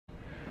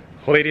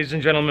Ladies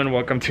and gentlemen,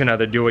 welcome to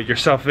another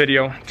do-it-yourself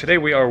video. Today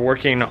we are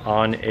working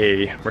on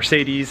a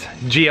Mercedes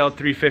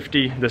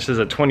GL350. This is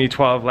a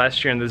 2012,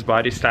 last year in this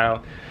body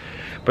style.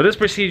 But this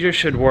procedure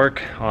should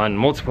work on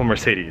multiple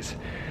Mercedes.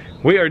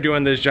 We are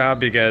doing this job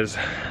because,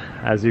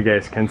 as you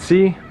guys can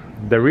see,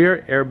 the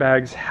rear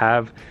airbags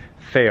have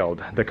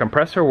failed. The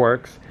compressor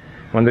works.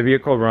 When the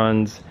vehicle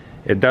runs,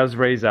 it does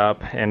raise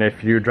up, and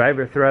if you drive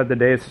it throughout the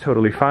day, it's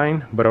totally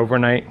fine, but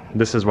overnight,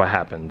 this is what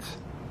happens.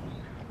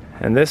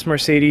 And this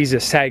Mercedes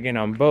is sagging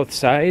on both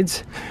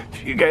sides.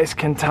 If you guys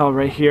can tell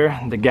right here,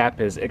 the gap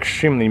is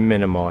extremely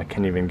minimal. I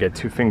can't even get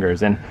two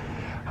fingers in.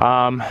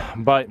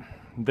 But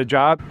the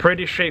job,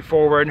 pretty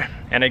straightforward.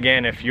 And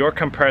again, if your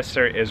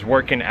compressor is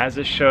working as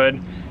it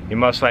should, you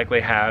most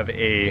likely have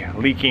a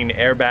leaking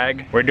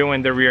airbag. We're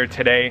doing the rear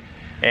today,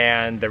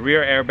 and the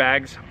rear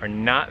airbags are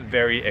not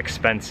very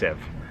expensive.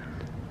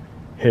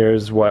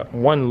 Here's what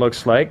one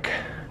looks like.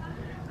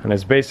 And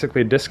it's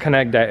basically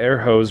disconnect that air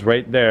hose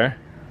right there,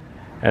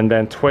 and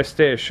then twist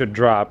it. It should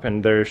drop,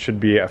 and there should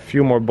be a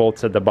few more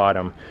bolts at the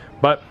bottom,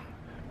 but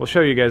we'll show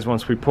you guys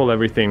once we pull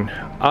everything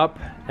up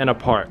and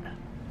apart.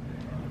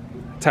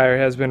 Tire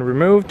has been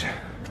removed,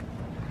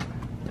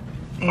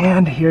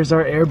 and here's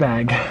our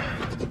airbag.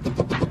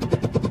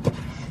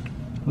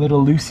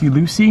 Little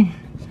loosey,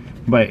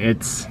 but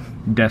it's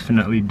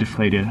definitely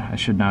deflated. I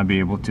should not be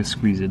able to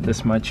squeeze it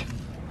this much.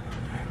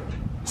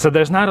 So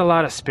there's not a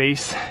lot of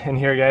space in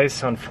here, guys,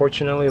 so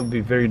unfortunately it'll be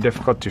very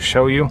difficult to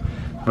show you.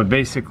 But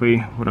basically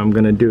what I'm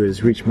gonna do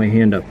is reach my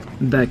hand up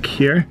back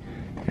here,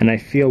 and I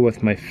feel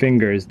with my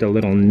fingers the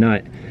little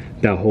nut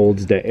that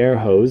holds the air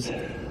hose.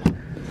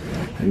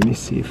 Let me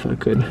see if I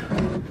could.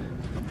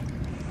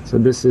 So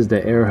this is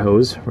the air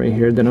hose right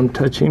here that I'm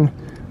touching.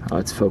 Oh,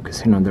 it's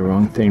focusing on the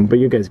wrong thing, but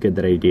you guys get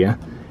that idea.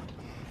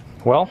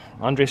 Well,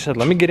 Andre said,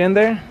 let me get in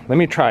there, let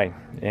me try.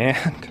 And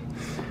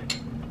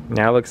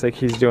now it looks like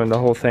he's doing the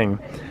whole thing.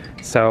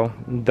 So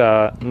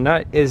the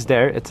nut is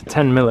there, it's a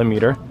 10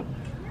 millimeter.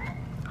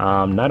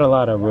 Not a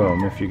lot of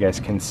room. If you guys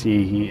can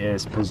see, he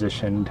is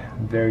positioned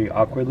very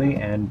awkwardly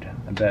and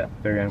I bet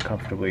very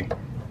uncomfortably.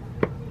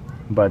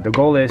 But the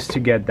goal is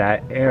to get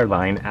that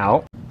airline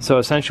out. So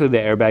essentially the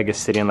airbag is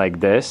sitting like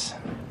this,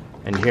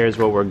 and here's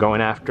what we're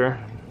going after.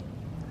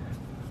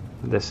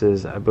 This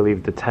is, I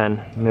believe, the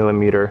 10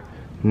 millimeter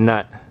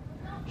nut.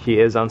 He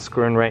is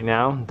unscrewing right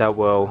now. That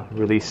will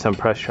release some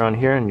pressure on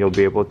here, and you'll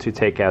be able to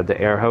take out the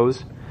air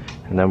hose,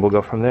 and then we'll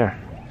go from there.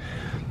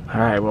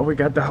 Alright, well, we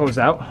got the hose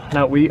out.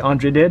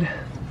 Andre did.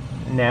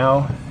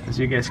 Now, as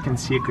you guys can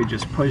see, it could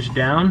just push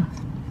down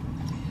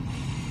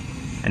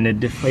and it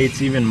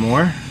deflates even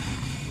more.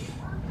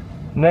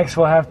 Next,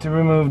 we'll have to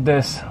remove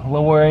this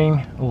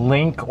lowering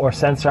link or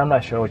sensor. I'm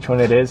not sure which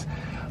one it is,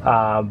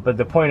 but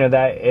the point of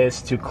that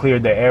is to clear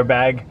the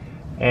airbag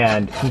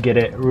and get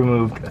it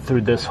removed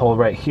through this hole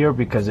right here,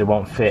 because it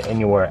won't fit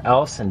anywhere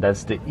else, and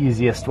that's the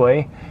easiest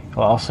way.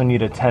 You'll also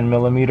need a 10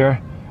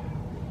 millimeter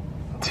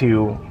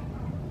to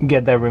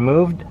get that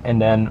removed,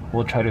 and then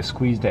we'll try to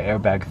squeeze the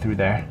airbag through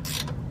there.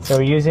 So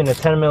we're using a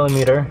 10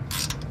 millimeter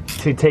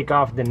to take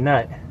off the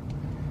nut,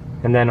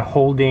 and then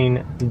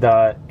holding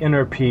the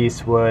inner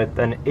piece with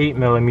an 8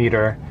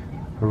 millimeter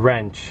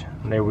wrench.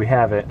 And there we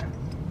have it.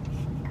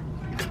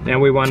 Now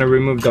we want to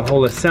remove the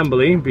whole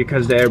assembly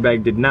because the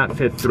airbag did not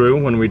fit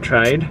through when we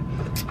tried,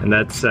 and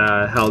that's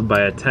held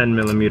by a 10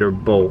 millimeter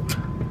bolt.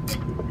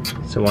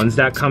 So once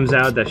that comes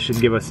out, that should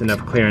give us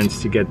enough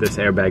clearance to get this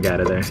airbag out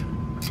of there.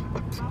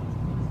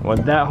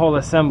 With that whole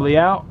assembly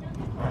out,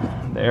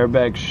 the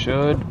airbag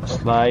should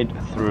slide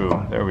through.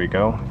 There we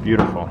go,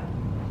 beautiful.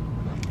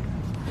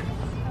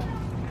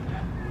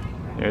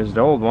 Here's the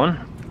old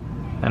one.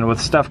 And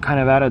with stuff kind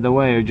of out of the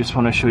way, I just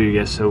want to show you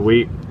guys. So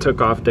we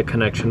took off the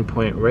connection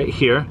point right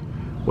here,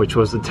 which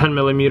was the 10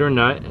 millimeter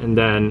nut, and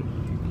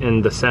then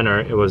in the center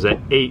it was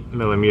an 8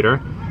 millimeter,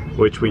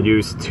 which we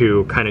used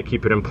to kind of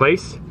keep it in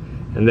place,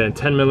 and then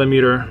 10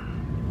 millimeter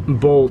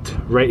bolt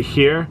right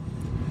here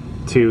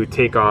to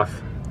take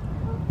off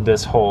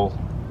this whole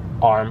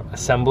arm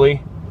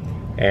assembly,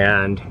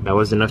 and that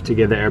was enough to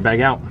get the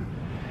airbag out.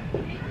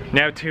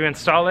 Now to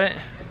install it,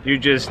 you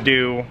just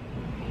do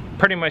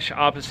pretty much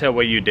opposite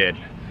what you did.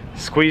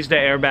 Squeeze the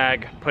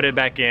airbag, put it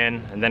back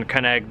in, and then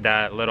connect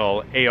that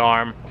little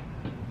A-arm,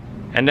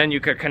 and then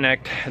you could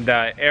connect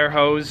the air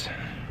hose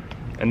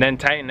and then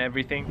tighten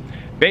everything.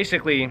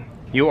 Basically,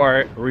 you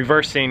are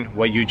reversing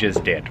what you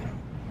just did.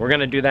 We're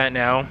gonna do that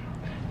now,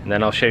 and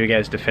then I'll show you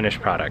guys the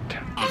finished product.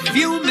 A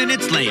few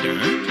minutes later.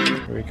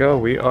 Here we go,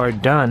 we are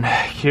done.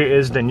 Here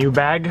is the new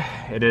bag.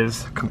 It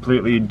is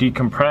completely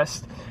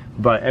decompressed,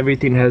 but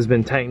everything has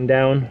been tightened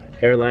down.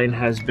 Airline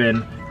has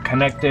been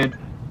connected.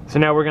 So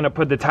now we're gonna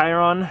put the tire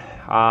on,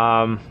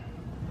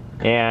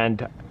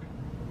 and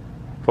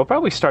we'll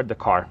probably start the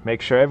car,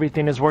 make sure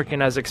everything is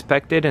working as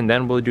expected, and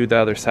then we'll do the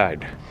other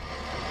side.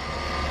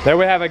 There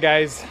we have it,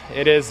 guys.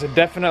 It is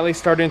definitely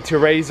starting to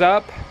raise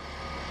up.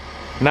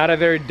 Not a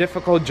very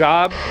difficult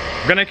job.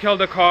 We're gonna kill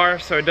the car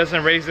so it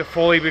doesn't raise it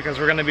fully, because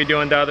we're gonna be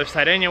doing the other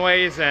side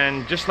anyways,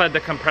 and just let the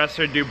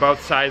compressor do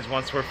both sides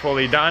once we're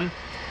fully done.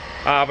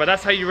 But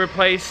that's how you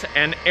replace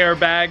an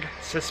airbag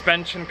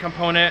suspension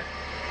component.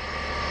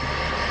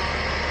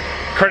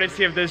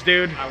 Courtesy of this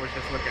dude. I was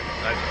just looking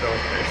at those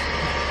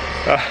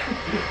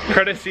things.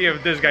 Courtesy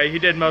of this guy. He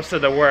did most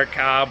of the work,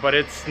 but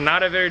it's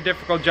not a very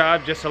difficult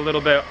job, just a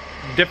little bit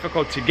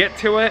difficult to get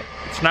to it.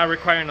 It's not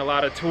requiring a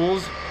lot of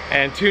tools,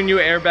 and 2 new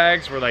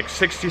airbags were like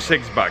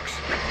 66 bucks.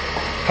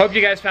 Hope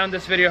you guys found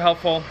this video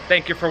helpful.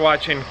 Thank you for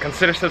watching.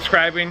 Consider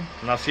subscribing,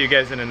 and I'll see you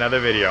guys in another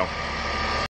video.